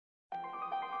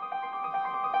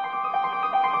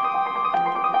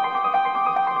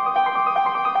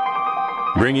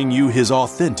bringing you his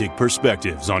authentic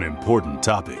perspectives on important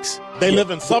topics. They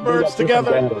live in suburbs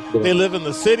together. They live in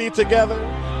the city together.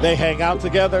 They hang out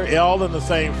together, all in the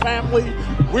same family.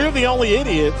 We're the only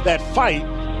idiots that fight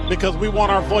because we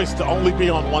want our voice to only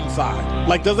be on one side.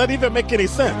 Like, does that even make any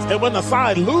sense? And when the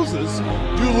side loses,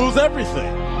 you lose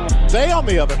everything. They, on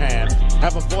the other hand,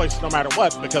 have a voice no matter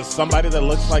what because somebody that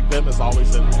looks like them is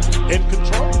always in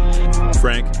control.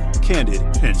 Frank, candid,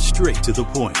 and straight to the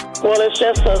point. Well, it's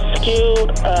just a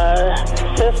skewed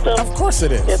system. Of course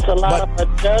it is. It's a lot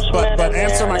of judgment. But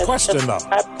answer my question, though.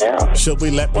 Should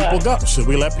we let people go? Should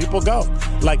we let people go?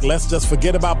 Like, let's just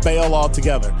forget about bail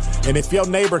altogether. And if your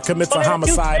neighbor commits a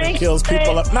homicide and kills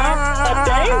people,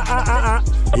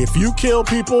 if you kill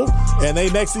people and they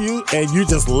next to you and you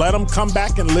just let them come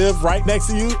back and live right next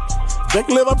to you, they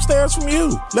can live upstairs from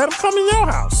you. Let them come in your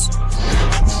house.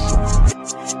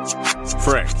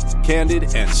 Frank,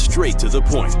 candid, and straight to the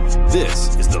point.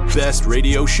 This is the best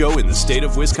radio show in the state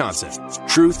of Wisconsin.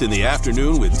 Truth in the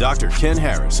Afternoon with Dr. Ken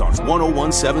Harris on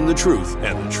 1017 The Truth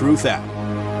and The Truth app.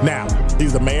 Now,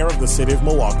 he's the mayor of the city of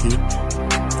Milwaukee.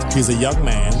 He's a young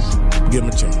man. Give him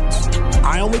a chance.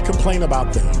 I only complain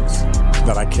about things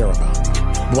that I care about.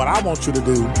 What I want you to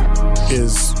do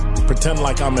is pretend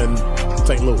like I'm in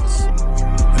St. Louis.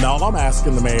 And all I'm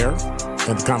asking the mayor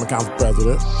and the Common Council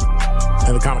president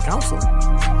and the Common Council,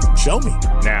 show me.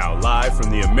 Now, live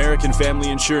from the American Family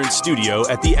Insurance Studio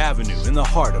at the Avenue in the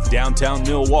heart of downtown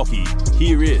Milwaukee,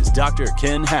 here is Dr.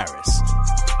 Ken Harris.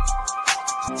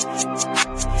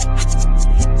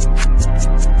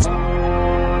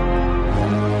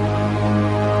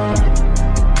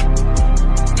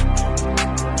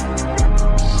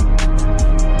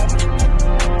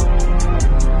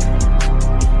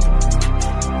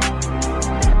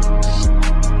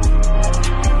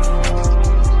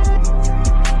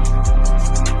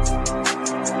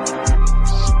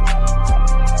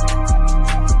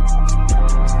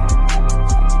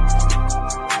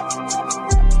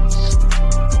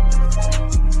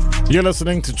 You're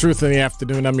listening to Truth in the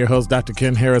Afternoon. I'm your host, Dr.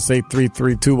 Ken Harris.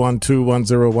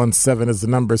 833-212-1017 is the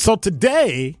number. So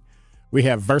today we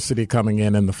have Versity coming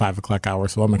in the 5 o'clock hour,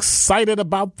 so I'm excited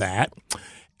about that.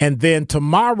 And then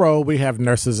tomorrow we have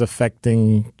Nurses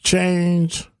Affecting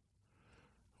Change.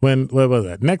 What was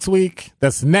that? Next week?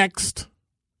 That's next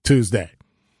Tuesday.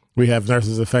 We have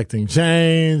Nurses Affecting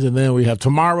Change, and then we have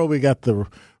tomorrow we got the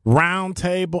round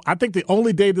table. I think the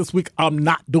only day this week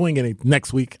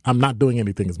next week I'm not doing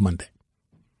anything is Monday.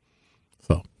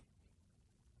 So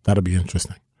that'll be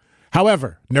interesting.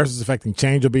 However, Nurses Affecting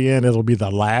Change will be in. It'll be the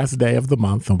last day of the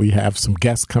month, and we have some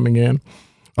guests coming in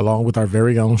along with our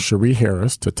very own Cherie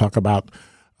Harris to talk about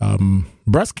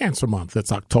Breast Cancer Month.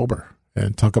 It's October,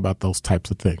 and talk about those types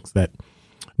of things that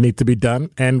need to be done.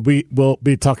 And we will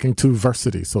be talking to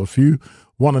Versity. So if you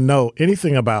want to know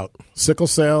anything about sickle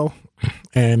cell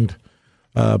and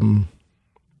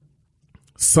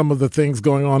some of the things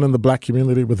going on in the Black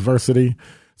community with Versity,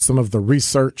 some of the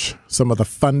research, some of the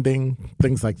funding,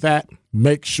 things like that,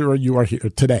 make sure you are here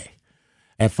today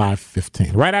at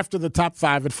 5:15. Right after the top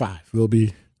 5 at 5, we'll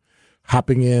be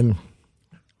hopping in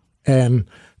and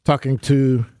talking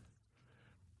to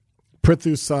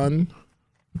Prithu Sun,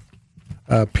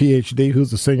 PhD,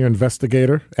 who's a senior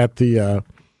investigator at the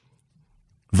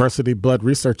Versity Blood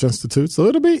Research Institute. So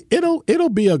it'll be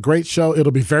a great show.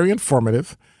 It'll be very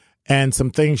informative, and some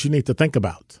things you need to think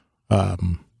about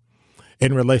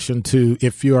in relation to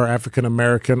if you are African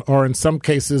American or in some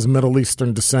cases Middle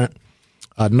Eastern descent,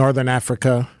 Northern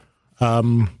Africa,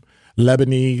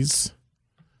 Lebanese,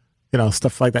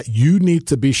 stuff like that. You need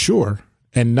to be sure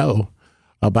and know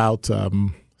about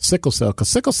sickle cell, because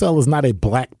sickle cell is not a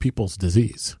Black people's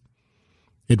disease.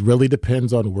 It really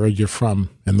depends on where you're from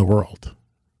in the world.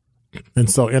 And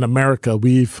so in America,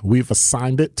 we've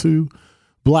assigned it to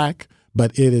Black,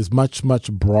 but it is much, much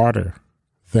broader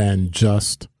than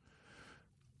just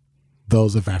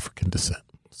those of African descent.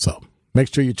 So make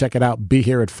sure you check it out. Be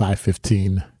here at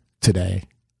 5:15 today.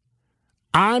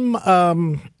 I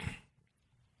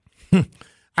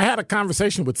had a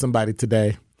conversation with somebody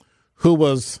today who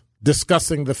was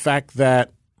discussing the fact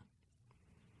that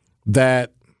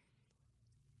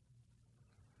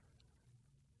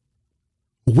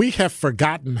we have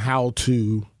forgotten how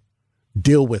to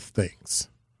deal with things.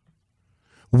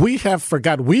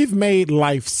 We've made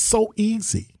life so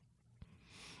easy.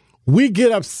 We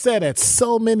get upset at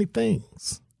so many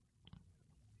things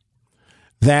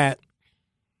that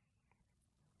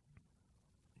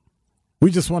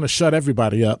we just want to shut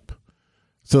everybody up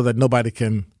so that nobody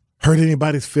can hurt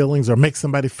anybody's feelings or make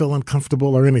somebody feel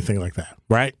uncomfortable or anything like that,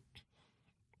 right?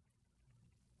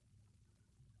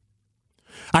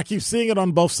 I keep seeing it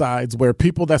on both sides where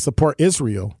people that support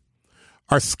Israel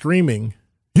are screaming,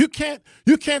 you can't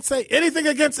say anything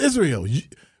against Israel.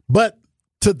 But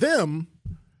to them,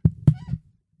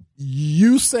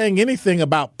 you saying anything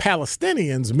about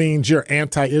Palestinians means you're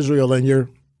anti-Israel and you're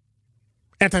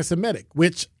anti-Semitic,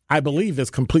 which I believe is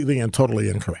completely and totally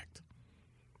incorrect.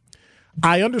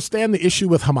 I understand the issue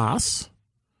with Hamas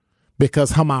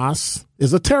because Hamas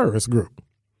is a terrorist group.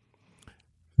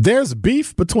 There's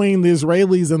beef between the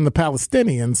Israelis and the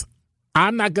Palestinians.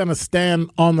 I'm not going to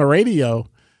stand on the radio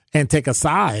and take a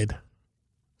side.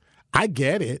 I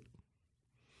get it.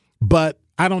 But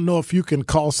I don't know if you can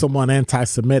call someone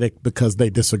anti-Semitic because they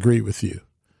disagree with you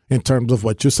in terms of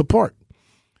what you support.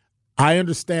 I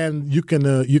understand you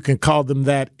can call them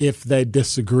that if they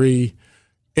disagree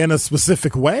in a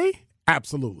specific way.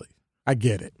 Absolutely. I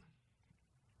get it.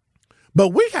 But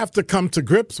we have to come to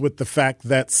grips with the fact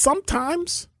that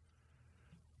sometimes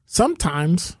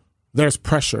there's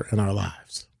pressure in our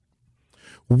lives.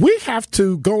 We have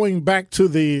to, going back to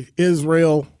the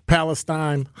Israel,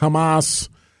 Palestine, Hamas,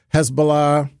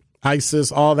 Hezbollah,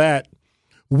 ISIS, all that,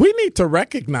 we need to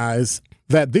recognize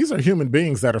that these are human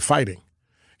beings that are fighting.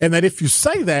 And that if you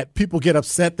say that, people get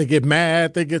upset, they get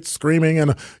mad, they get screaming,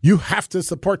 and you have to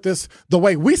support this the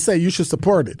way we say you should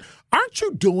support it. Aren't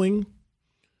you doing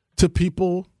to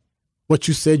people what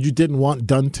you said you didn't want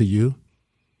done to you?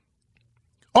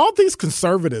 All these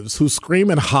conservatives who scream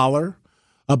and holler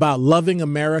about loving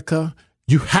America,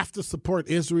 you have to support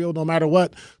Israel no matter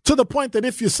what, to the point that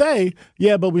if you say,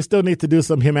 yeah, but we still need to do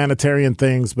some humanitarian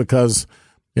things because,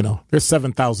 there's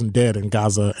 7,000 dead in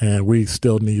Gaza and we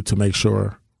still need to make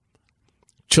sure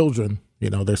children,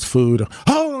 there's food.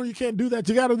 Oh, you can't do that.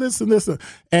 You got to this and this.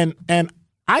 And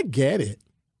I get it.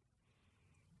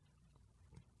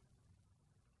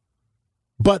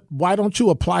 But why don't you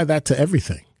apply that to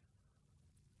everything?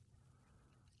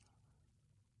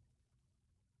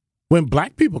 When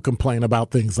black people complain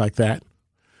about things like that,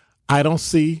 I don't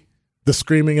see the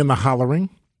screaming and the hollering.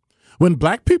 When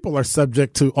black people are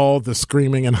subject to all the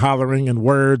screaming and hollering and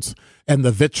words and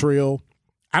the vitriol,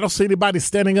 I don't see anybody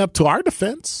standing up to our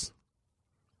defense.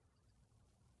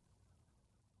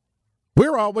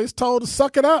 We're always told to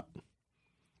suck it up.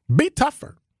 Be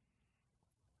tougher.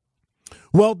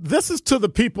 Well, this is to the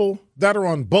people that are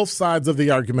on both sides of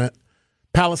the argument,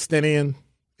 Palestinian,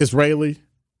 Israeli,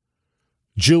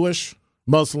 Jewish,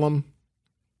 Muslim.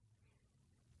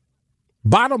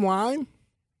 Bottom line,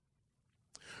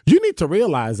 you need to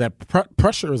realize that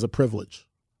pressure is a privilege.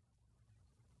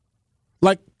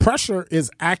 Like, pressure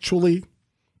is actually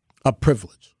a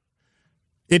privilege.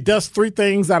 It does three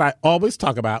things that I always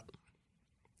talk about.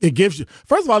 It gives you,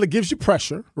 first of all, it gives you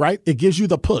pressure, right? It gives you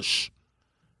the push.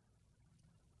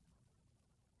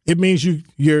 It means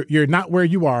you're not where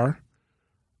you are.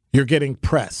 You're getting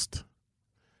pressed.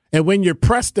 And when you're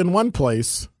pressed in one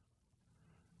place,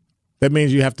 that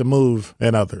means you have to move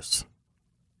in others.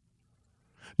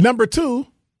 Number two,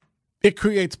 it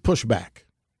creates pushback.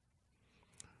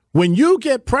 When you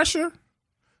get pressure,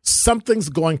 something's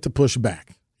going to push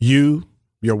back. You,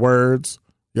 your words,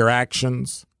 your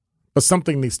actions, but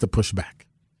something needs to push back.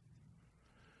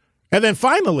 And then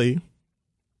finally,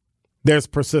 there's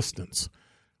persistence.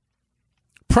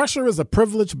 Pressure is a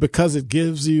privilege because it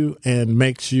gives you and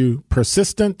makes you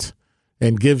persistent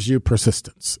and gives you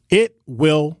persistence. It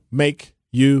will make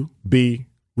you be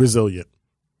resilient.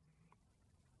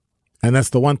 And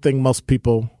that's the one thing most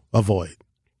people avoid.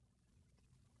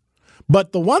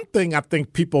 But the one thing I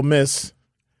think people miss,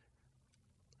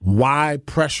 why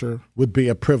pressure would be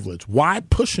a privilege. Why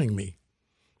pushing me?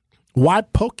 Why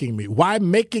poking me? Why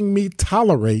making me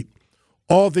tolerate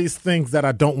all these things that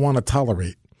I don't want to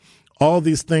tolerate? All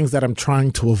these things that I'm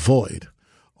trying to avoid,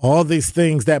 all these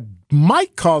things that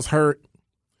might cause hurt,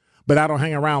 but I don't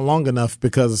hang around long enough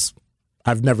because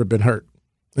I've never been hurt.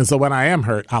 And so when I am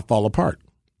hurt, I fall apart.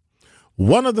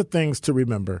 One of the things to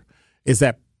remember is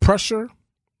that pressure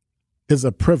is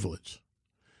a privilege.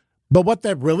 But what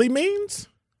that really means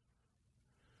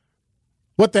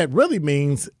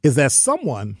is that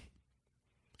someone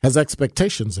has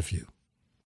expectations of you.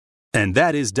 And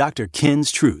that is Dr.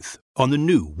 Ken's Truth on the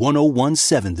new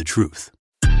 101.7 The Truth.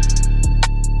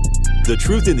 The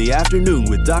Truth in the Afternoon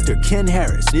with Dr. Ken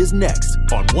Harris is next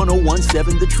on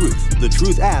 101.7 The Truth, The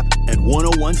Truth app, and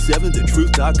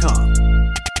 1017thetruth.com.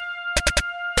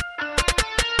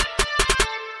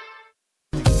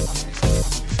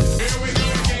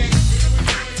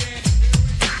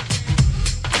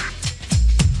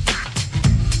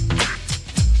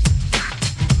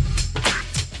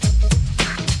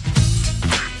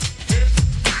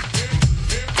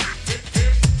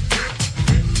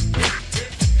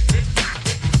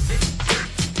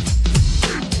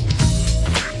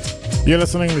 You're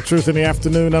listening to Truth in the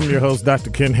Afternoon. I'm your host,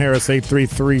 Dr. Ken Harris.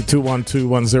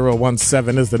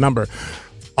 833-212-1017 is the number.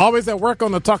 Always at work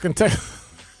on the talking text.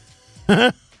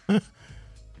 I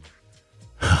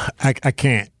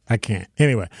can't.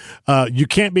 Anyway, you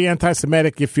can't be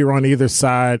anti-Semitic if you're on either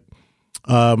side.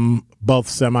 Both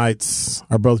Semites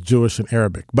are both Jewish and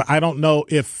Arabic. But I don't know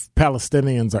if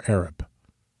Palestinians are Arab.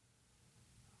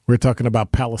 We're talking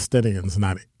about Palestinians,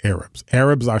 not Arabs.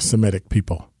 Arabs are Semitic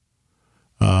people.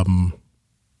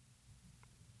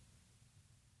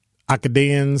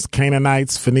 Akkadians,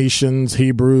 Canaanites, Phoenicians,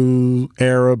 Hebrew,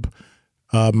 Arab,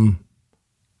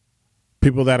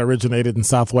 people that originated in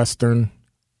southwestern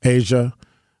Asia,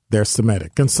 they're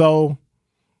Semitic. And so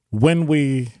when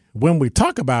we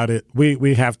talk about it,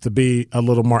 we have to be a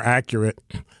little more accurate.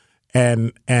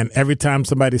 And every time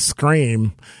somebody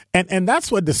scream, and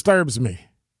that's what disturbs me.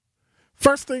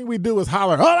 First thing we do is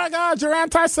holler, "Oh my God, you're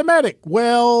anti-Semitic."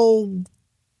 Well,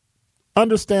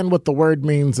 understand what the word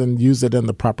means and use it in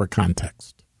the proper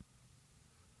context.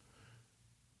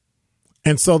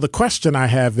 And so the question I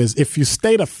have is, if you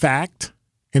state a fact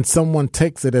and someone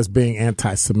takes it as being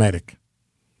anti-Semitic,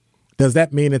 does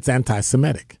that mean it's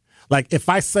anti-Semitic? Like, if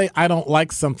I say I don't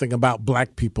like something about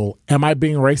black people, am I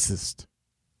being racist?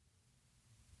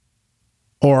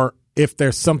 Or if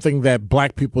there's something that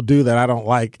black people do that I don't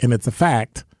like and it's a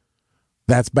fact,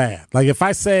 that's bad. Like, if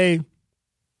I say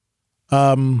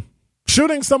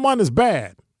shooting someone is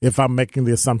bad, if I'm making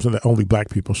the assumption that only black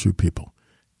people shoot people.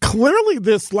 Clearly,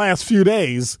 this last few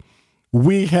days,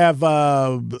 we have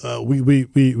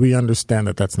we understand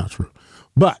that that's not true.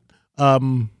 But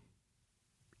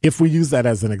if we use that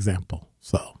as an example,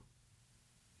 so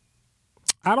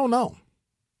I don't know.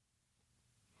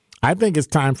 I think it's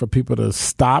time for people to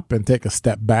stop and take a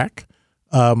step back.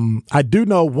 I do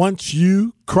know once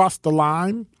you cross the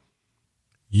line,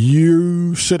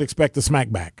 you should expect a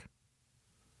smack back.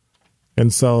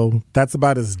 And so that's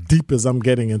about as deep as I'm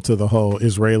getting into the whole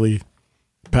Israeli,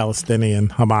 Palestinian,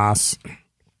 Hamas.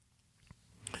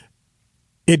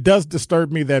 It does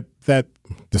disturb me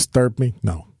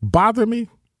bother me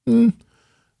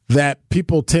that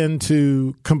people tend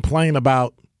to complain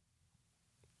about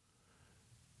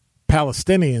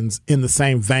Palestinians in the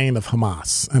same vein of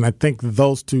Hamas. And I think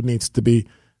those two need to be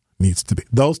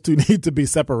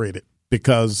separated,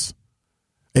 because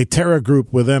a terror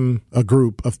group within a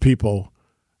group of people,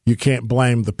 you can't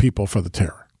blame the people for the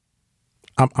terror.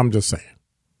 I'm just saying.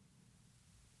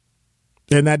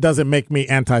 And that doesn't make me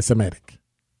anti-Semitic.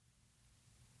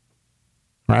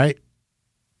 Right?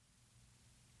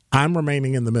 I'm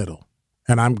remaining in the middle,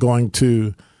 and I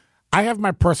have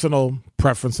my personal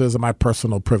preferences and my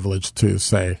personal privilege to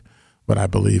say what I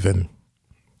believe in.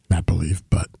 Not believe,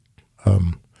 but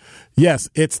yes,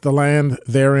 it's the land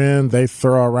they're in. They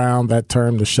throw around that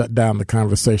term to shut down the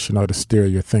conversation or to steer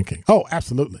your thinking. Oh,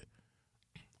 absolutely.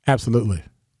 Absolutely.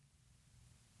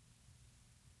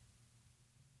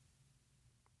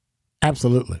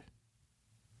 Absolutely.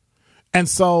 And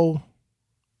so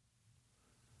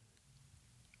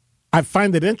I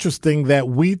find it interesting that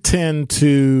we tend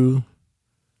to,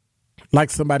 like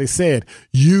somebody said,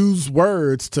 use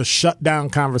words to shut down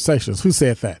conversations. Who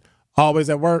said that? Always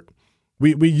at work.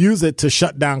 We use it to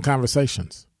shut down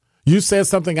conversations. You said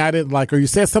something I didn't like, or you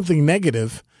said something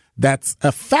negative that's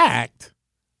a fact.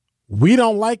 We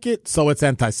don't like it, so it's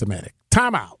anti-Semitic.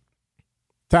 Time out.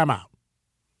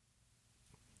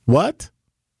 What?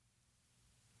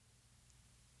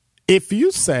 If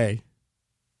you say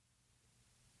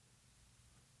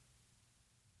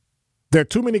there are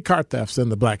too many car thefts in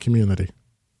the black community,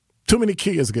 too many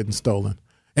Kias getting stolen,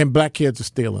 and black kids are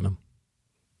stealing them,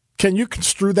 can you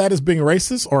construe that as being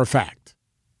racist or a fact?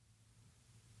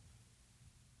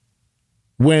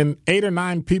 When 8 or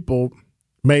 9 people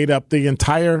made up the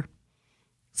entire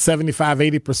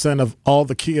 75-80% of all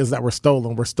the Kias that were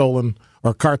stolen,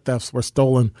 or car thefts were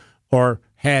stolen, or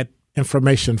had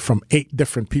information from 8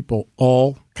 different people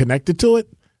all connected to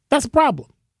it, that's a problem.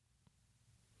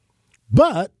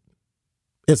 But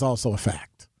it's also a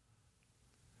fact.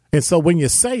 And so when you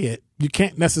say it, you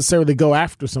can't necessarily go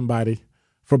after somebody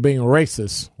for being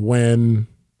racist when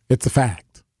it's a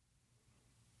fact.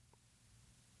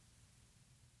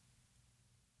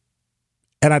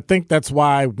 And I think that's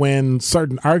why when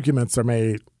certain arguments are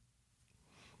made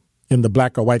in the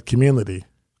black or white community,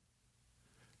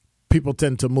 people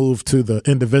tend to move to the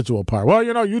individual part. Well,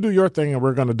 you do your thing and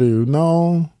we're going to do.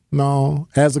 No.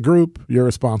 As a group, you're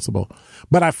responsible.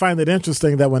 But I find it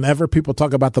interesting that whenever people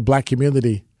talk about the black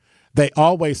community, they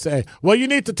always say, well, you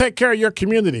need to take care of your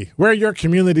community. We're your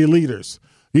community leaders.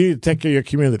 You need to take care of your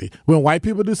community. When white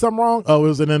people do something wrong, oh, it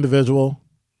was an individual.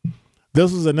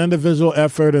 This was an individual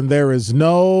effort, and there is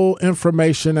no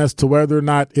information as to whether or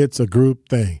not it's a group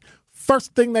thing.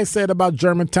 First thing they said about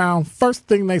Germantown, first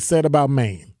thing they said about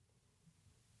Maine.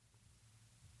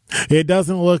 It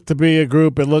doesn't look to be a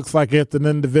group. It looks like it's an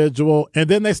individual. And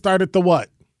then they started the what?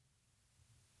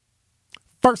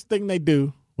 First thing they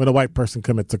do when a white person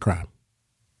commits a crime.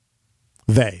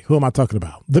 They. Who am I talking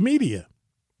about? The media.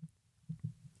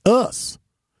 Us.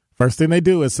 First thing they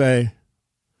do is say,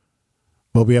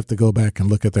 well, we have to go back and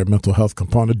look at their mental health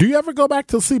component. Do you ever go back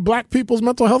to see black people's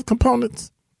mental health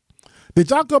components? Did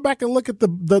y'all go back and look at the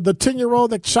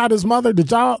 10-year-old that shot his mother? Did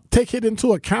y'all take it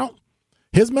into account?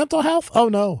 His mental health? Oh,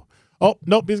 no. Oh,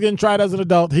 nope, he's getting tried as an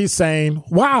adult. He's sane.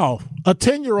 Wow, a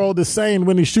 10-year-old is sane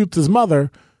when he shoots his mother.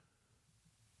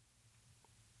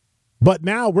 But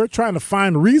now we're trying to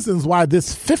find reasons why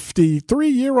this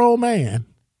 53-year-old man,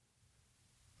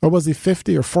 or was he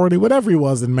 50 or 40, whatever he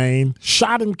was in Maine,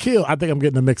 shot and killed, I think I'm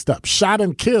getting them mixed up, shot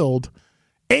and killed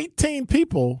 18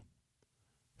 people,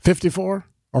 54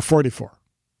 or 44.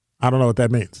 I don't know what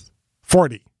that means.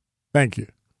 40. Thank you.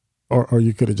 Or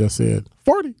you could have just said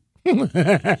 40.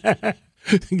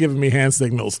 Giving me hand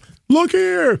signals. Look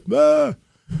here. Like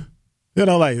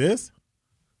this.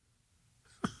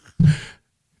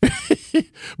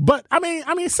 But I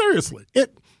mean, seriously,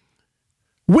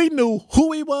 we knew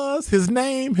who he was, his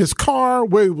name, his car,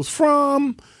 where he was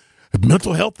from,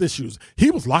 mental health issues.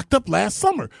 He was locked up last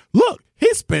summer. Look,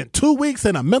 he spent 2 weeks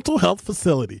in a mental health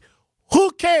facility.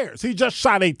 Who cares? He just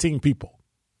shot 18 people.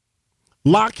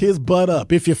 Lock his butt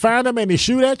up. If you find him and he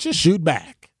shoot at you, shoot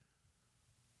back.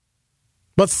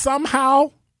 But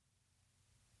somehow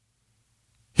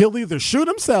he'll either shoot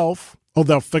himself or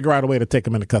they'll figure out a way to take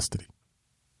him into custody.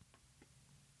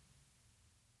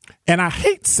 And I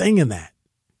hate saying that.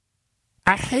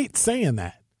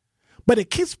 But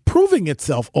it keeps proving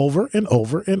itself over and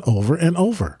over and over and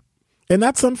over. And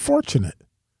that's unfortunate.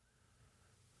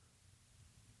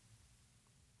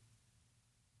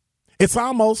 It's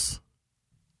almost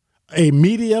a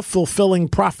media fulfilling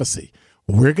prophecy.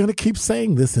 We're going to keep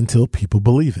saying this until people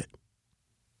believe it.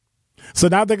 So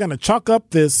now they're going to chalk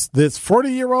up this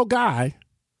 40-year-old guy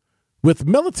with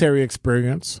military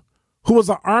experience who was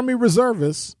an Army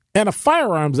reservist and a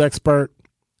firearms expert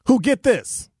who, get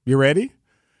this, you ready?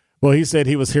 Well, he said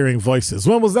he was hearing voices.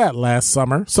 When was that? Last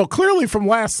summer. So clearly from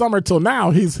last summer till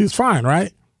now, he's fine,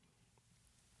 right?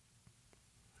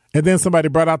 And then somebody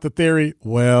brought out the theory,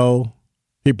 well,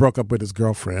 he broke up with his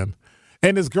girlfriend.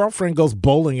 And his girlfriend goes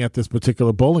bowling at this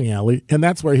particular bowling alley, and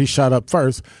that's where he shot up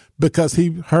first because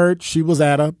he heard she was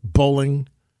at a bowling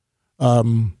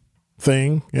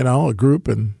thing, a group,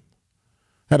 and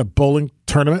had a bowling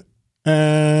tournament.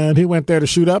 And he went there to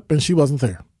shoot up, and she wasn't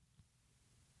there.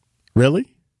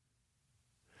 Really?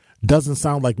 Doesn't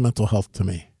sound like mental health to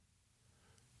me.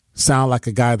 Sound like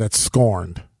a guy that's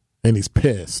scorned, and he's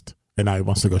pissed, and now he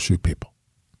wants to go shoot people.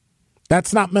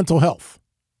 That's not mental health.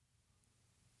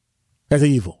 That's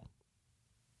evil.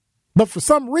 But for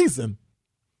some reason,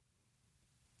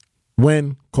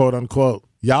 when, quote unquote,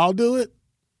 y'all do it,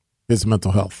 it's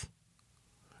mental health.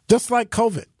 Just like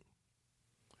COVID.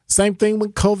 Same thing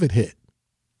when COVID hit.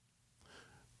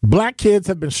 Black kids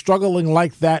have been struggling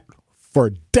like that for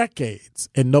decades,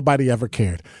 and nobody ever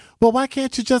cared. Well, why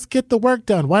can't you just get the work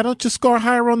done? Why don't you score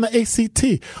higher on the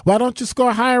ACT? Why don't you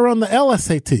score higher on the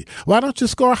LSAT? Why don't you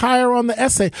score higher on the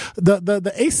essay,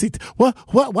 the ACT?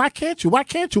 What? Why can't you? Why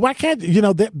can't you? Why can't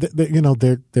you?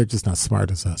 They're just not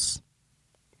smart as us.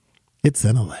 It's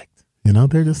intellect.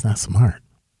 They're just not smart.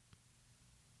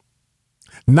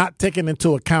 Not taking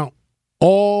into account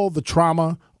all the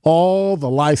trauma, all the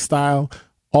lifestyle,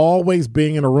 always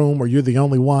being in a room where you're the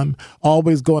only one,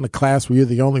 always going to class where you're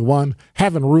the only one,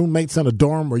 having roommates in a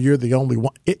dorm where you're the only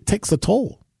one. It takes a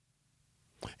toll.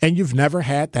 And you've never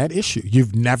had that issue.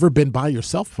 You've never been by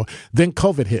yourself before. Then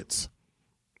COVID hits,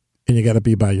 and you got to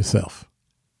be by yourself.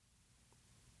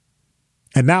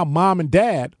 And now mom and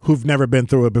dad, who've never been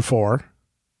through it before,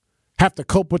 have to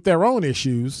cope with their own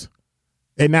issues,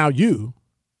 and now you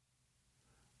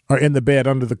are in the bed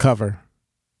under the cover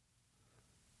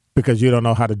because you don't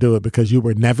know how to do it because you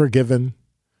were never given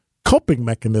coping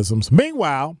mechanisms.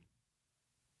 Meanwhile,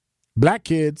 black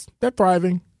kids, they're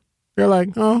thriving. They're like,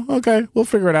 oh, okay, we'll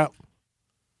figure it out.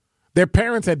 Their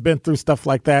parents had been through stuff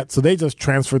like that, so they just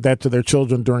transferred that to their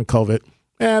children during COVID.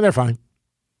 They're fine.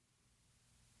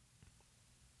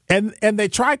 And they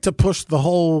tried to push the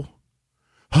whole,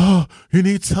 oh, you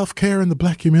need self-care in the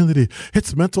black community.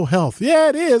 It's mental health. Yeah,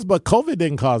 it is, but COVID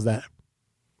didn't cause that.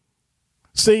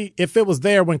 See, if it was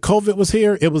there when COVID was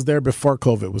here, it was there before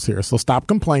COVID was here. So stop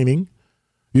complaining.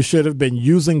 You should have been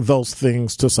using those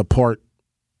things to support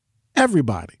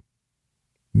everybody.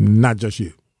 not just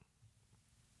you.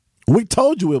 We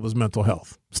told you it was mental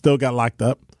health. Still got locked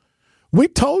up. We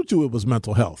told you it was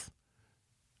mental health.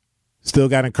 Still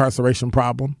got incarceration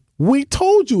problem. We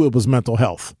told you it was mental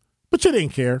health, but you didn't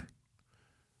care.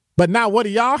 But now what do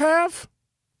y'all have?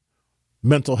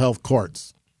 Mental health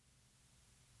courts.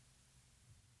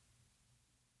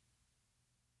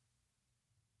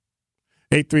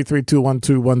 Eight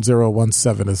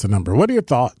 833-212-1017 is the number. What are your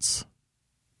thoughts?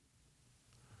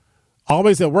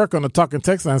 Always at work on the Talking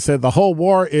Text line said the whole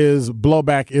war is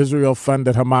blowback. Israel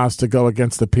funded Hamas to go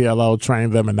against the PLO,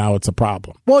 train them, and now it's a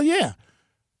problem. Well, yeah,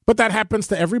 but that happens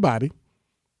to everybody.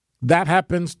 That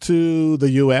happens to the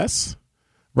U.S.,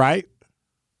 right?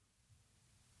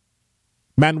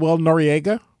 Manuel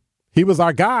Noriega, he was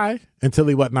our guy until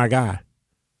he wasn't our guy.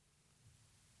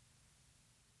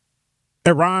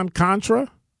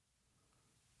 Iran-Contra,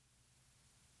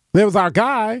 there was our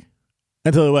guy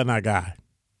until he wasn't our guy.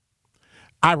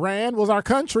 Iran was our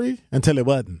country until it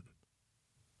wasn't.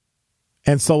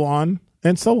 And so on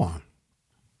and so on.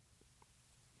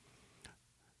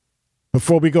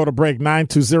 Before we go to break,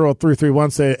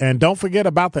 920-331 said, and don't forget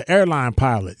about the airline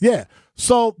pilot. Yeah.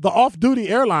 So the off-duty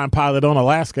airline pilot on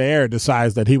Alaska Air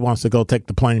decides that he wants to go take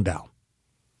the plane down.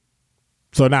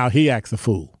 So now he acts a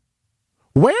fool.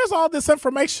 Where's all this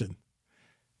information?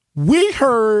 We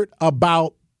heard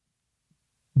about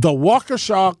the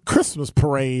Waukesha Christmas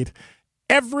parade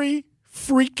every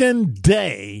freaking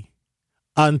day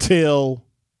until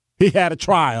he had a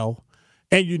trial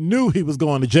and you knew he was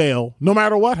going to jail no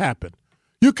matter what happened.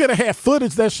 You could have had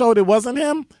footage that showed it wasn't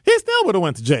him. He still would have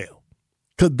went to jail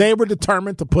because they were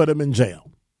determined to put him in jail.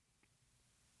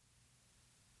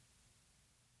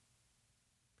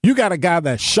 You got a guy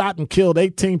that shot and killed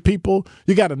 18 people.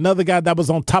 You got another guy that was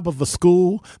on top of a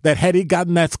school that had he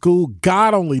gotten that school,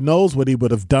 God only knows what he would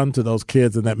have done to those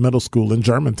kids in that middle school in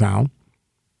Germantown.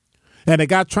 And a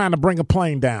guy trying to bring a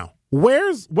plane down. Where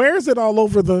is it all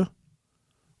over the?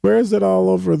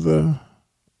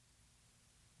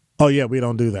 Oh, yeah, we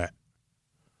don't do that.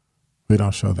 We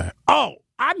don't show that. Oh,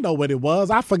 I know what it was.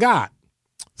 I forgot.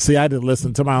 See, I didn't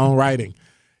listen to my own writing.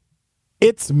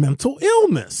 It's mental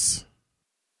illness.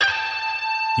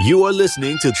 You are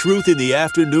listening to Truth in the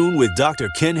Afternoon with Dr.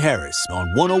 Ken Harris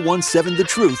on 1017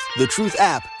 The Truth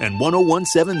app, and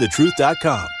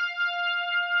 1017thetruth.com.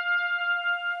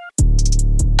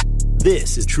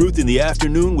 This is Truth in the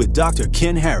Afternoon with Dr.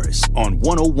 Ken Harris on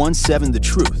 1017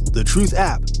 The Truth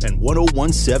app, and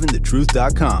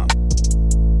 1017thetruth.com.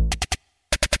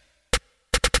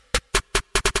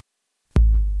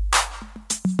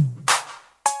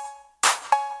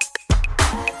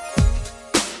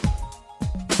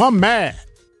 I'm mad.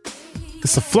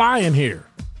 It's a fly in here.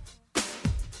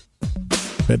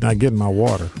 Better not get in my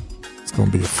water. It's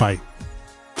going to be a fight.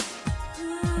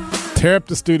 Tear up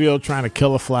the studio trying to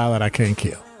kill a fly that I can't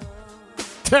kill.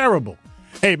 Terrible.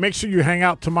 Hey, make sure you hang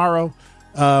out tomorrow.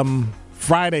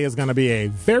 Friday is going to be a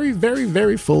very, very,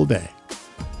 very full day.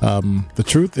 The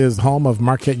Truth is home of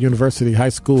Marquette University High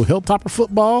School Hilltopper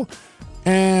football.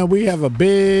 And we have a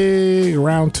big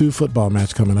round 2 football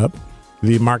match coming up.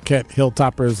 The Marquette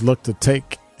Hilltoppers look to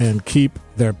take and keep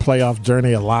their playoff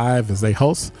journey alive as they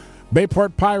host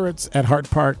Bayport Pirates at Hart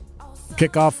Park.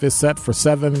 Kickoff is set for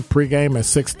 7, pregame at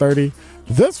 6:30.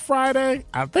 This Friday,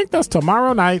 I think that's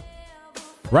tomorrow night,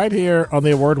 right here on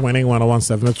the award-winning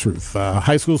 1017 The Truth.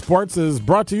 High school sports is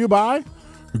brought to you by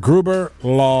Gruber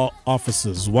Law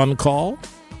Offices. One call.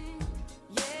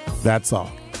 That's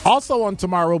all. Also on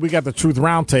tomorrow, we got the Truth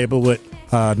Roundtable with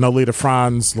Nolita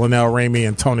Franz, Linnell Ramey,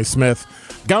 and Tony Smith.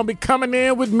 Gonna be coming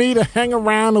in with me to hang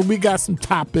around, and we got some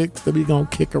topics that we gonna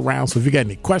kick around. So if you got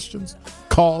any questions,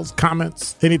 calls,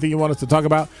 comments, anything you want us to talk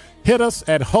about, hit us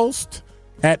at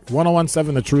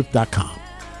host@1017thetruth.com.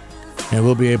 And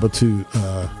we'll be able to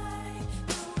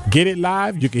get it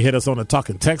live. You can hit us on the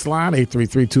talking text line,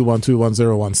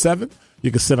 833-212-1017.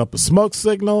 You can set up a smoke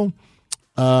signal.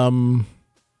 I don't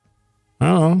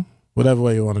know, whatever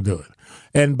way you want to do it.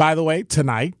 And by the way,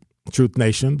 tonight, Truth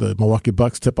Nation, the Milwaukee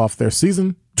Bucks tip off their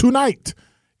season tonight.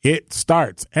 It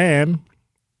starts. And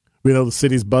we know the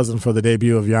city's buzzing for the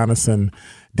debut of Giannis and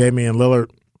Damian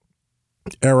Lillard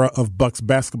era of Bucks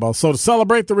basketball. So to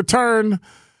celebrate the return,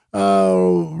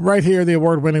 right here, the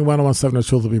award-winning 1017 The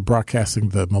Truth will be broadcasting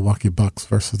the Milwaukee Bucks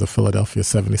versus the Philadelphia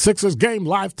 76ers game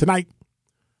live tonight.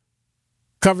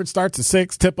 Coverage starts at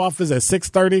 6. Tip-off is at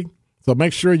 6:30. So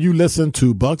make sure you listen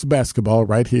to Bucks basketball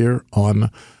right here on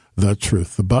The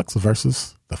Truth. The Bucks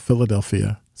versus the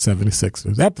Philadelphia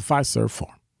 76ers at the Fiserv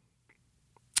Forum.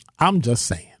 I'm just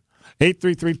saying.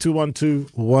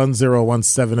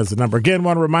 833-212-1017 is the number. Again,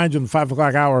 want to remind you in the 5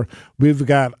 o'clock hour, we've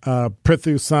got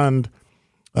Prithu Sund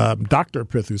Dr.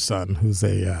 Prithu's son, who's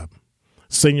a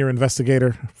senior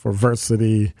investigator for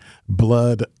Versity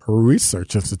Blood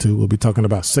Research Institute. We'll be talking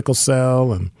about sickle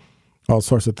cell and all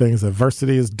sorts of things that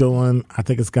Versity is doing. I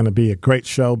think it's going to be a great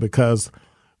show because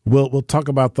we'll talk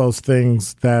about those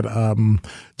things that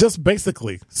just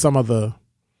basically some of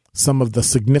the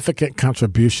significant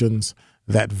contributions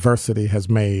that Versity has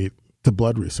made to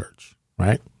blood research,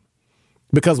 right?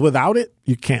 Because without it,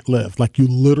 you can't live. Like, you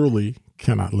literally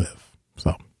cannot live.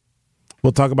 So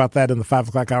we'll talk about that in the 5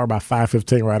 o'clock hour by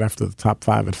 5:15, right after the top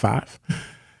 5 at 5.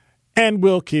 And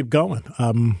we'll keep going.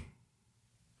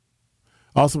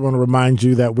 Also want to remind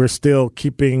you that we're still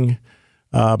keeping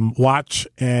watch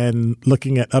and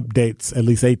looking at updates. At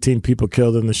least 18 people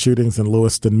killed in the shootings in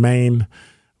Lewiston, Maine.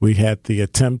 We had the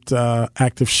attempt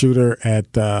active shooter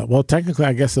at, well, technically,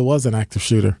 I guess it was an active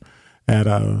shooter at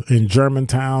in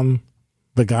Germantown,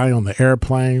 the guy on the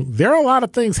airplane. There are a lot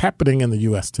of things happening in the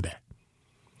U.S. today.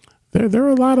 There are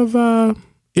a lot of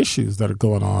issues that are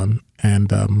going on,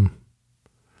 and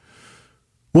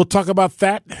we'll talk about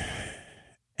that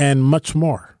and much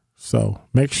more. So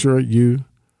make sure you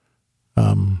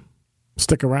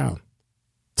stick around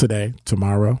today,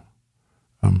 tomorrow.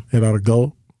 It ought to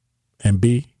go and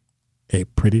be a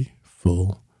pretty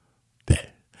full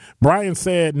day. Brian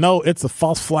said, no, it's a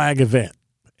false flag event.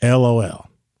 LOL.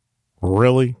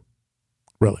 Really?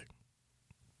 Really?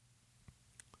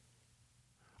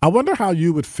 I wonder how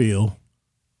you would feel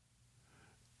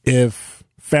if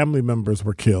family members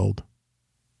were killed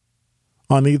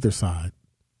on either side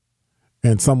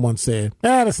and someone said,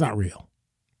 that's not real.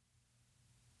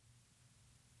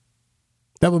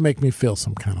 That would make me feel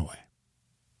some kind of way.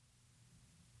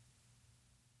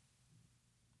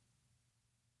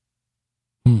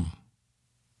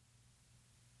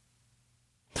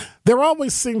 There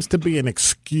always seems to be an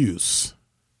excuse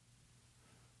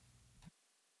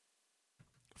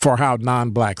for how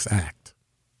non-blacks act.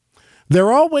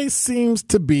 There always seems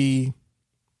to be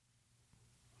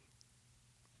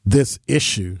this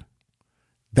issue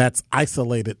that's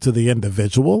isolated to the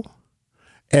individual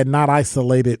and not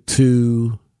isolated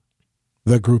to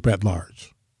the group at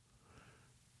large.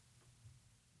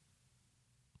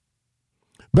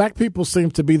 Black people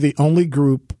seem to be the only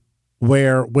group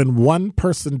where when one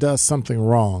person does something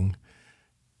wrong,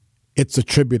 it's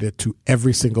attributed to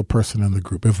every single person in the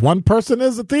group. If one person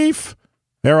is a thief,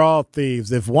 they're all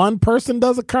thieves. If one person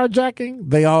does a carjacking,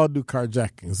 they all do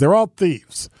carjackings. They're all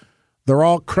thieves. They're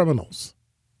all criminals.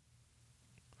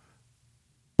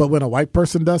 But when a white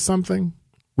person does something,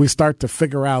 we start to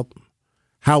figure out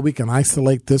how we can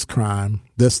isolate this crime,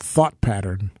 this thought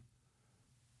pattern,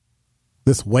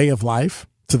 this way of life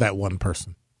to that one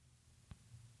person.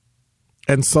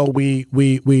 And so we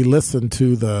listen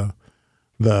to the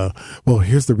well,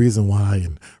 here's the reason why,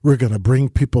 and we're going to bring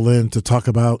people in to talk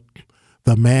about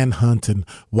the manhunt and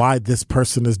why this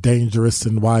person is dangerous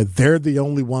and why they're the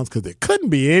only ones, because there couldn't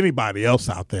be anybody else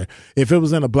out there. If it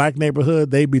was in a black neighborhood,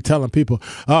 they'd be telling people,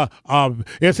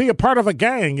 is he a part of a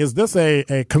gang? Is this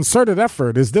a concerted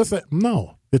effort? Is this a...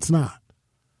 No, it's not.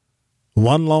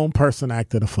 One lone person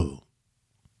acted a fool.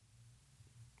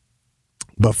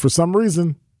 But for some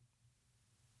reason,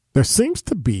 there seems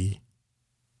to be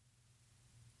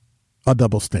a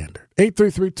double standard.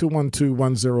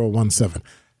 833-212-1017.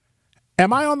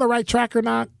 Am I on the right track or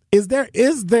not? Is there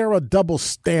a double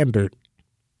standard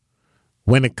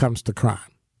when it comes to crime?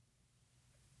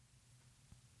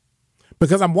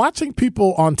 Because I'm watching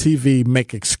people on TV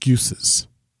make excuses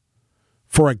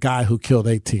for a guy who killed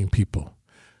 18 people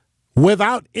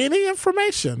without any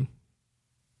information,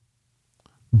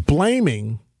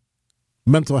 blaming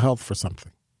mental health for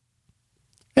something.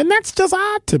 And that's just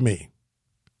odd to me.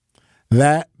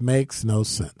 That makes no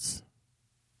sense.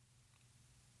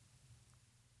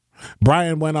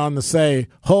 Brian went on to say,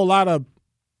 whole lot of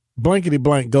blankety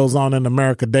blank goes on in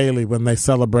America daily when they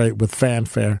celebrate with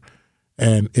fanfare,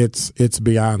 and it's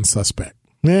beyond suspect.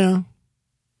 Yeah.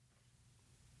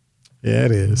 Yeah,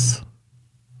 it is.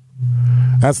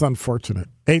 That's unfortunate.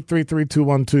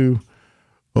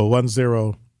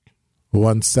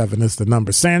 833-212-1017 is the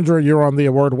number. Sandra, you're on the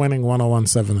award-winning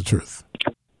 1017 The Truth.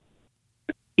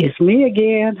 It's me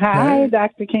again. Hi, Hey.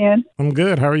 Dr. Ken. I'm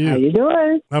good. How are you? How you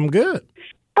doing? I'm good.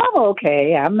 I'm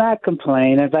okay. I'm not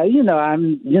complaining, but I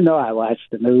watch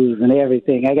the news and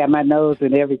everything. I got my nose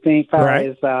in everything as far Right.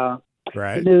 as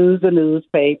Right. the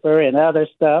newspaper, and other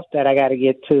stuff that I got to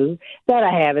get to that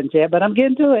I haven't yet, but I'm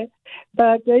getting to it.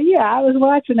 But I was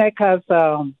watching that because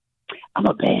I'm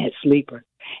a bad sleeper.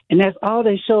 and that's all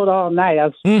they showed all night. I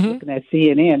was looking at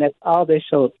CNN. That's all they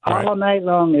showed all night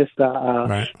long is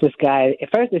this guy. At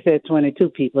first they said 22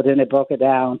 people, then they broke it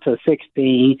down to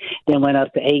 16, then went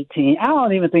up to 18. I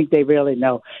don't even think they really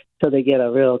know till they get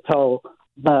a real toll.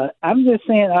 But I'm just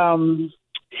saying,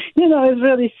 it's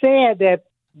really sad that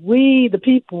we, the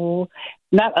people,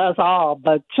 not us all,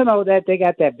 but that they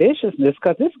got that viciousness,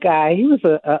 because this guy, he was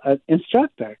an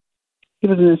instructor. He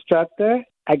was an instructor.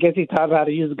 I guess he taught how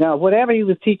to use a gun. Whatever he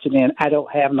was teaching in, I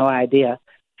don't have no idea.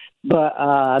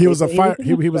 But he was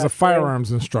a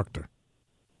firearms instructor.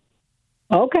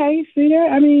 Okay, see there?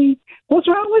 I mean, what's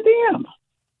wrong with him?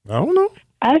 I don't know.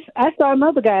 I saw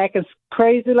another guy acting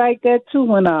crazy like that too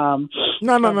when No.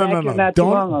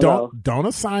 Don't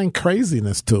assign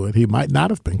craziness to it. He might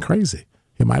not have been crazy.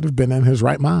 He might have been in his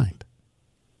right mind.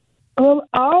 Well,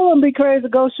 all of them be crazy to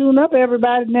go shooting up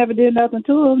everybody. Never did nothing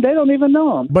to them. They don't even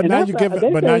know him. But now you're giving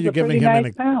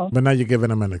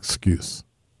him an excuse,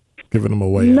 giving him a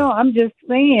way. No, I'm just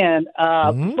saying.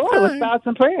 Before it was thoughts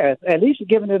and prayers. At least you're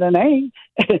giving it a name.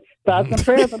 Thoughts and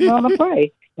prayers. I'm going to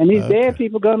pray, and these dead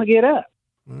people going to get up.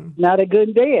 Now they're good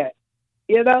and dead.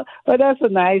 But that's a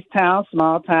nice town,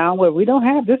 small town, where we don't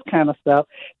have this kind of stuff.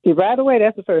 See, right away,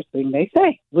 that's the first thing they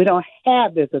say. We don't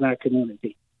have this in our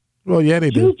community. Well, yeah, they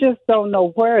do. You just don't know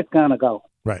where it's going to go.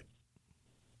 Right.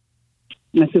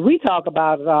 And see, we talk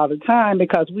about it all the time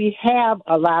because we have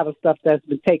a lot of stuff that's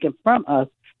been taken from us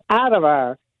out of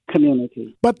our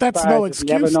community. But that's no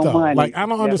excuse, though. Like, I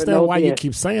don't understand why you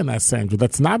keep saying that, Sandra.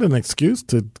 That's not an excuse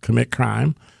to commit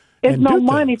crime. It's no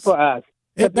money for us.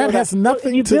 That has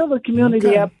nothing to... You build a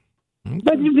community up,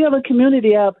 but you build a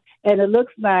community up, and it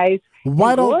looks nice,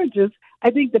 gorgeous. I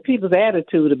think the people's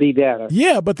attitude will be better.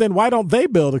 Yeah, but then why don't they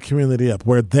build a community up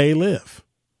where they live?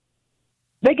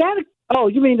 They got to... Oh,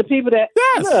 you mean the people that...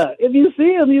 Yes. Look, if you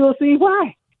see them, you will see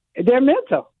why. They're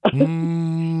mental.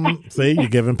 See, you're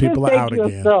giving people an out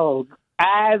again. Soul.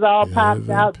 Eyes all popped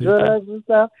out, drugs and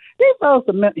stuff. They're supposed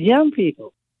to... Young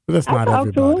people. But that's not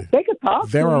everybody. They can talk.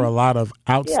 There are a lot of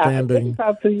outstanding,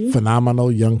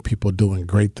 phenomenal young people doing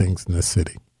great things in this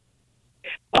city.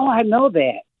 Oh, I know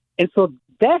that. And so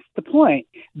that's the point.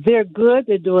 They're good.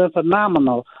 They're doing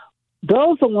phenomenal.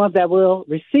 Those are ones that will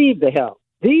receive the help.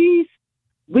 These,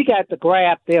 we got to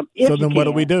grab them. So then what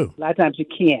do we do? A lot of times you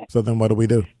can't. So then what do we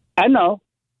do? I know.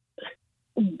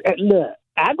 Look,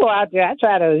 I go out there. I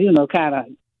try to,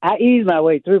 I ease my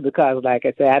way through because, like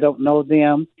I said, I don't know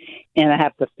them and I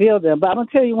have to feel them. But I'm going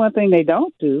to tell you one thing they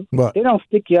don't do. What? They don't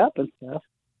stick you up and stuff.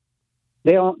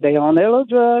 They on their little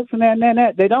drugs and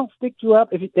that. They don't stick you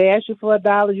up. If they ask you for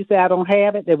 $1, you say, I don't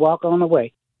have it, they walk on the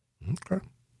way. Okay.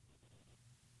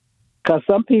 Because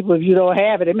some people, if you don't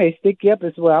have it, they may stick you up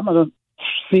and say, well, I'm going to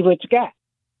see what you got.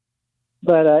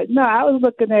 But, no, I was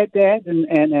looking at that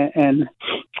and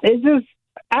it's just,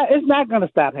 it's not going to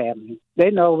stop happening. They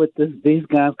know with these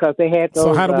guns because they had those.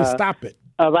 So how do we stop it?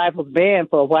 Rifles banned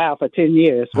for a while, for 10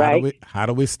 years, right? How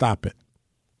do we stop it?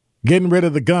 Getting rid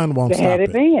of the gun won't stop it. They had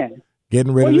it banned.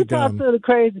 Getting rid of the gun. You talk to the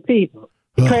crazy people,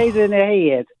 crazy in their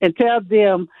heads, and tell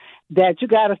them that you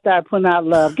got to start putting out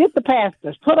love. Get the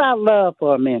pastors, put out love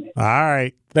for a minute. All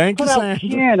right. Thank you, Sandra. Put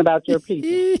out caring about your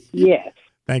people. Yes.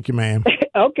 Thank you, ma'am.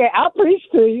 Okay, I'll preach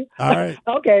to you. All right.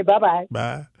 Okay, bye-bye.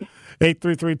 Bye.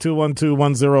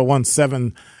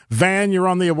 833-212-1017. Van, you're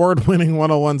on the award-winning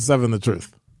 1017 The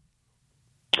Truth.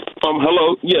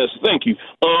 Hello. Yes, thank you.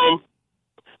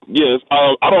 Yes,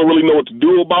 I don't really know what to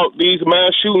do about these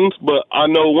mass shootings, but I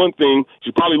know one thing. You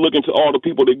should probably look into all the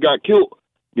people that got killed,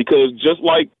 because just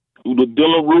like the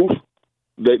Dylan Roof,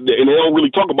 and they don't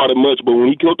really talk about it much, but when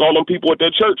he killed all them people at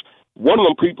that church, one of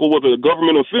them people was a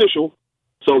government official,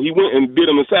 so he went and did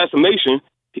an assassination.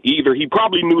 Either he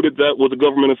probably knew that was a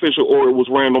government official or it was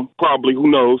random, probably, who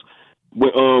knows.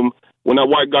 When that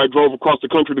white guy drove across the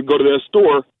country to go to that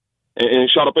store and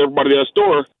shot up everybody at that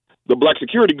store, the black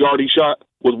security guard he shot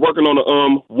was working on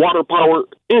a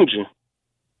water-powered engine.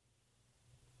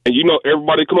 And,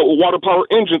 everybody come up with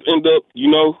water-powered engines end up,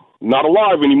 not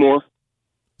alive anymore.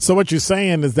 So what you're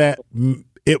saying is that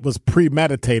it was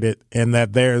premeditated and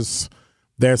that there's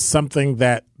something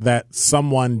that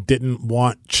someone didn't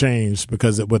want changed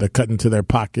because it would have cut into their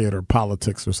pocket or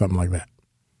politics or something like that.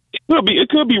 It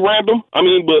could be random. I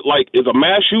mean, but is a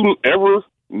mass shooting ever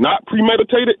not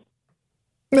premeditated?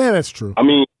 Yeah, that's true. I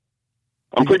mean,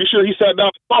 I'm pretty sure he sat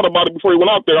down and thought about it before he went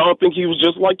out there. I don't think he was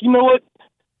just like, you know what,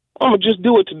 I'm gonna just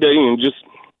do it today and just.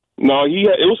 No,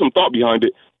 it was some thought behind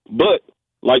it. But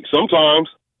sometimes.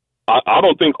 I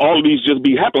don't think all of these just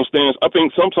be happenstance. I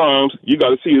think sometimes you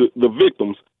got to see the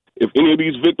victims. If any of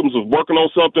these victims was working on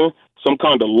something, some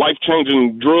kind of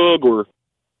life-changing drug or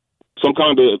some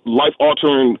kind of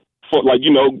life-altering for, like,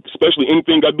 especially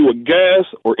anything got to do with gas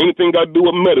or anything got to do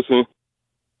with medicine.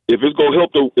 If it's gonna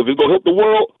help the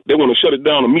world, they want to shut it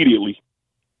down immediately.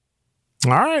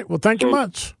 All right. Well, thank you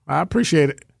much. I appreciate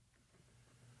it.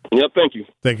 Yeah, thank you.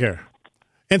 Take care.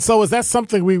 And so, is that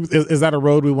something is that a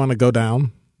road we want to go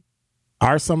down?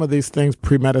 Are some of these things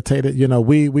premeditated?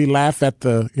 We laugh at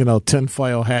the,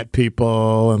 tinfoil hat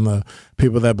people and the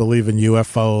people that believe in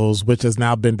UFOs, which has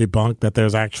now been debunked that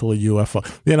there's actually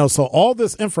UFO. So all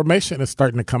this information is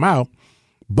starting to come out.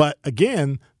 But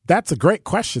again, that's a great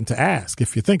question to ask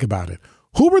if you think about it.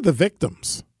 Who were the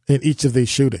victims in each of these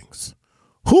shootings?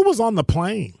 Who was on the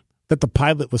plane that the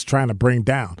pilot was trying to bring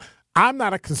down? I'm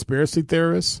not a conspiracy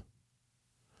theorist,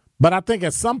 but I think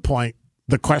at some point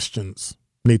the questions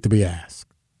need to be asked.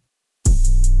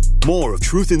 More of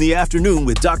Truth in the Afternoon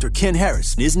with Dr. Ken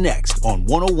Harris is next on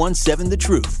 1017 The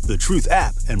Truth, The Truth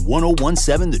app, and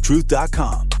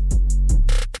 1017thetruth.com.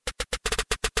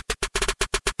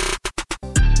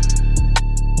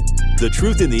 The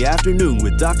Truth in the Afternoon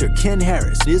with Dr. Ken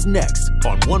Harris is next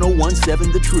on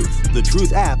 1017 The Truth, The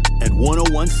Truth app, and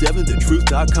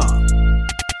 1017thetruth.com.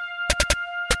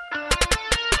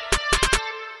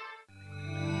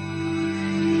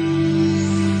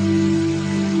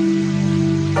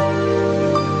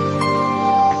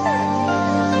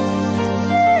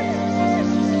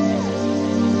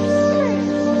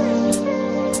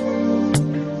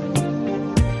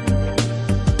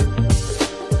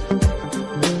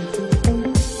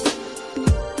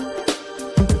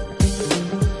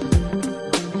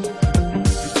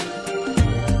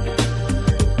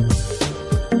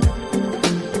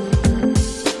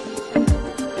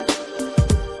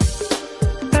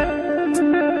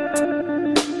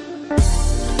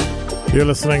 You're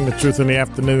listening to Truth in the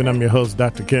Afternoon. I'm your host,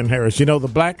 Dr. Ken Harris. The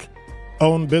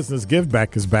Black-owned business Give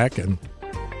Back is back, and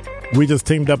we just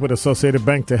teamed up with Associated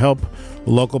Bank to help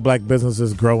local black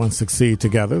businesses grow and succeed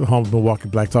together. The home of Milwaukee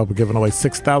Black Talk, we're giving away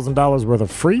 $6,000 worth of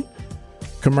free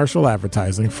commercial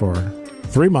advertising for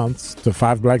 3 months to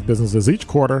 5 black businesses each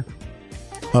quarter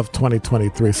of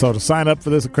 2023. So to sign up for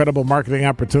this incredible marketing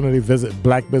opportunity, visit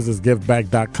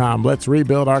blackbusinessgiveback.com. Let's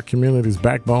rebuild our community's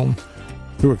backbone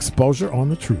through exposure on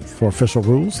the truth. For official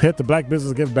rules, hit the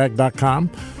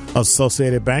blackbusinessgiveback.com.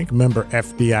 Associated Bank, member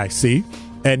FDIC.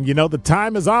 And the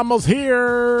time is almost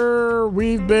here.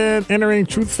 We've been entering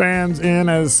Truth fans in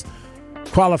as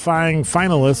qualifying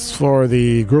finalists for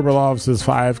the Gruber Law Office's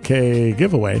 5K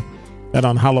giveaway. And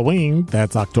on Halloween,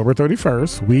 that's October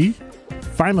 31st, we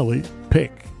finally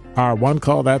pick our one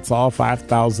call, that's all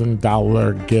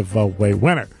 $5,000 giveaway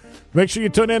winner. Make sure you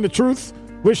tune in to Truth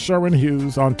with Sherwin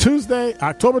Hughes on Tuesday,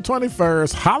 October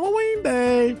 21st, Halloween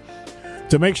Day,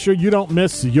 to make sure you don't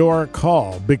miss your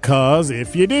call. Because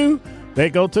if you do, they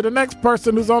go to the next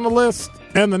person who's on the list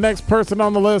and the next person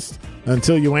on the list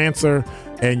until you answer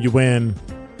and you win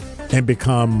and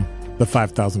become the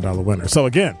 $5,000 winner. So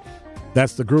again,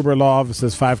 that's the Gruber Law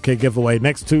Office's 5K giveaway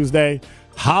next Tuesday,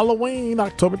 Halloween,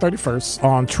 October 31st,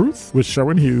 on Truth with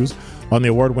Sherwin Hughes on the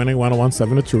award-winning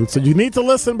 1017 The Truth. So you need to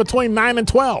listen between 9 and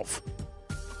 12.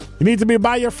 You need to be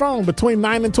by your phone between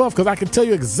 9 and 12 because I can tell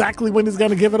you exactly when he's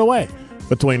going to give it away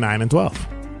between 9 and 12.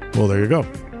 Well, there you go.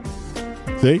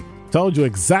 See? Told you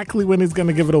exactly when he's going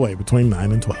to give it away between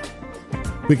 9 and 12.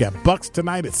 We got Bucks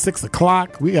tonight at 6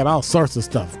 o'clock. We got all sorts of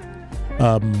stuff.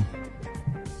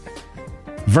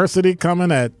 Versity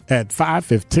coming at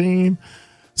 5:15.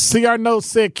 CR Note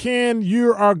said, Ken,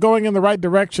 you are going in the right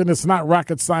direction. It's not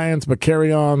rocket science, but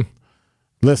carry on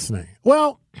listening.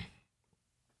 Well,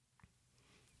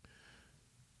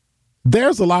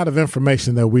 there's a lot of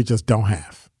information that we just don't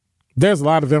have. There's a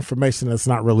lot of information that's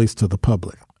not released to the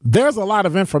public. There's a lot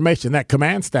of information that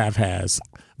command staff has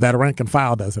that rank and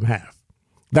file doesn't have,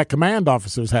 that command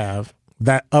officers have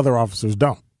that other officers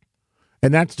don't.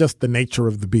 And that's just the nature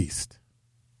of the beast.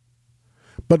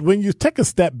 But when you take a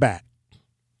step back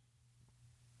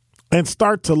and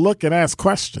start to look and ask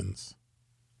questions,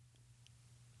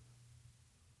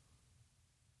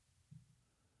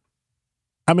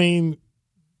 I mean,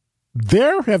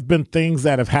 there have been things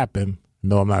that have happened.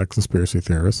 No, I'm not a conspiracy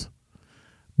theorist.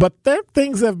 But there are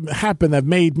things that have happened that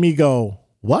made me go,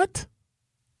 what?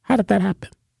 How did that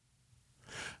happen?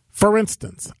 For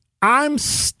instance, I'm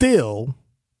still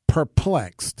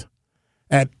perplexed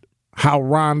at how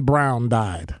Ron Brown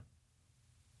died.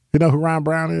 You know who Ron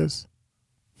Brown is?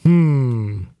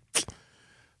 Oh,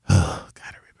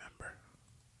 gotta remember.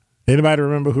 Anybody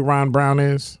remember who Ron Brown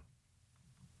is?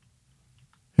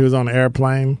 He was on an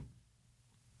airplane.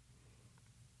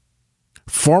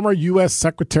 Former U.S.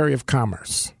 Secretary of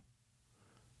Commerce,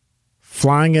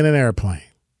 flying in an airplane.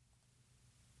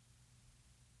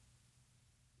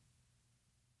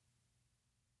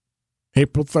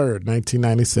 April 3rd,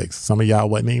 1996. Some of y'all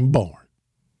wasn't even born.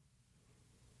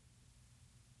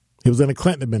 He was in the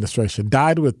Clinton administration,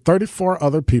 died with 34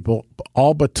 other people,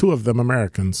 all but 2 of them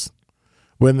Americans,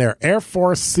 when their Air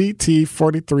Force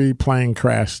CT-43 plane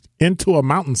crashed into a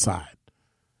mountainside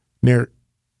near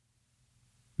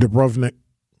Dubrovnik,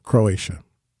 Croatia.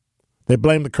 They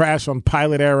blamed the crash on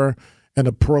pilot error and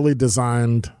a poorly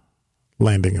designed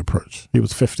landing approach. He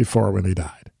was 54 when he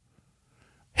died.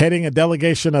 Heading a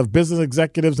delegation of business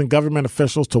executives and government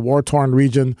officials to war-torn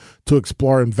region to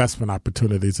explore investment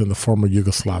opportunities in the former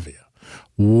Yugoslavia.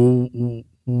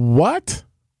 What?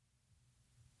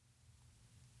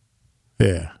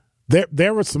 Yeah.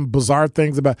 There were some bizarre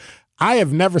things about. I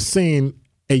have never seen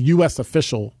a U.S.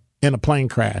 official in a plane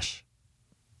crash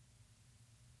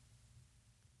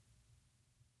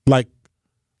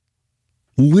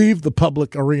leave the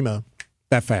public arena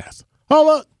that fast. Oh,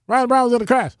 look, Ron Brown was in a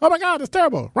crash. Oh, my God, it's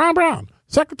terrible. Ron Brown,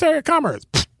 Secretary of Commerce.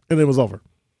 And it was over.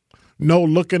 No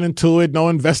looking into it, no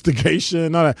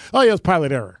investigation. No, oh, yeah, it was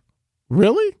pilot error.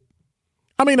 Really?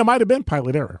 I mean, it might have been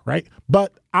pilot error, right?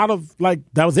 But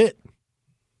that was it.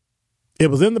 It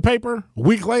was in the paper. A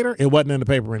week later, it wasn't in the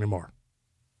paper anymore.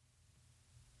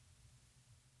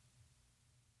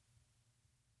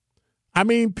 I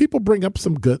mean, people bring up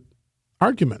some good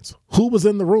arguments. Who was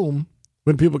in the room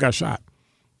when people got shot?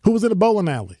 Who was in the bowling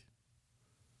alley?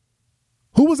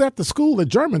 Who was at the school at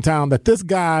Germantown that this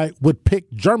guy would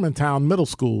pick Germantown Middle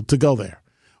School to go there?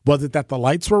 Was it that the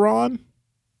lights were on?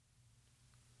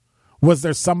 Was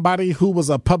there somebody who was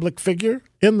a public figure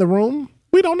in the room?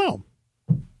 We don't know.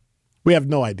 We have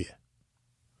no idea.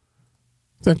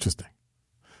 It's interesting.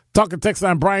 Talking text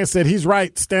line, Brian said he's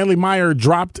right. Stanley Meyer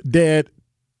dropped dead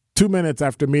 2 minutes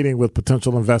after meeting with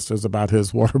potential investors about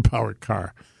his water-powered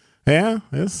car. Yeah,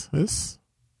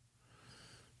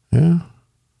 yeah.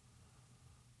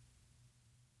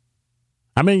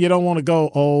 I mean, you don't want to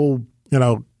go,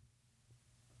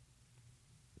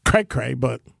 cray-cray,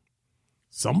 but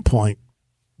some point,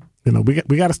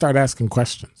 we got to start asking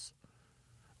questions.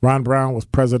 Ron Brown was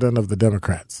president of the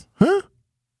Democrats. Huh?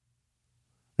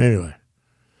 Anyway,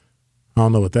 I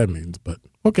don't know what that means, but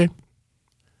okay.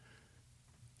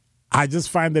 I just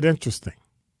find it interesting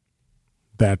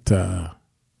that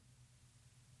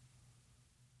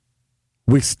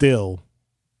we still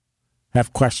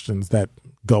have questions that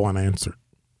go unanswered.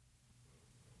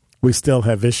 We still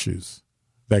have issues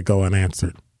that go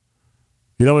unanswered.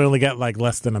 We only got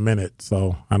less than a minute,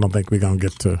 so I don't think we're going to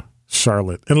get to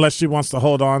Charlotte. Unless she wants to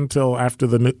hold on till after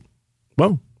the news.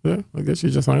 Well, yeah, I guess she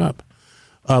just hung up.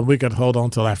 We could hold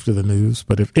on till after the news.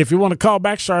 But if you want to call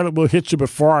back, Charlotte, we'll hit you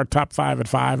before our top 5 at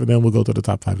 5, and then we'll go to the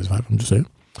top 5 at 5. I'm just saying.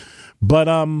 But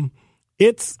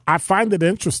I find it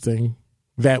interesting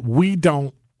that we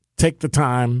don't take the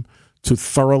time to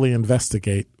thoroughly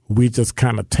investigate. We just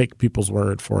kind of take people's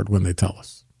word for it when they tell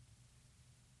us.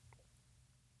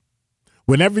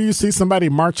 Whenever you see somebody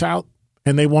march out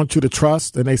and they want you to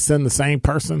trust and they send the same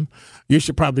person, you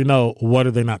should probably know, what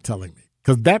are they not telling me?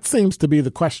 Because that seems to be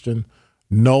the question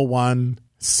no one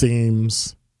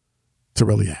seems to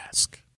really ask.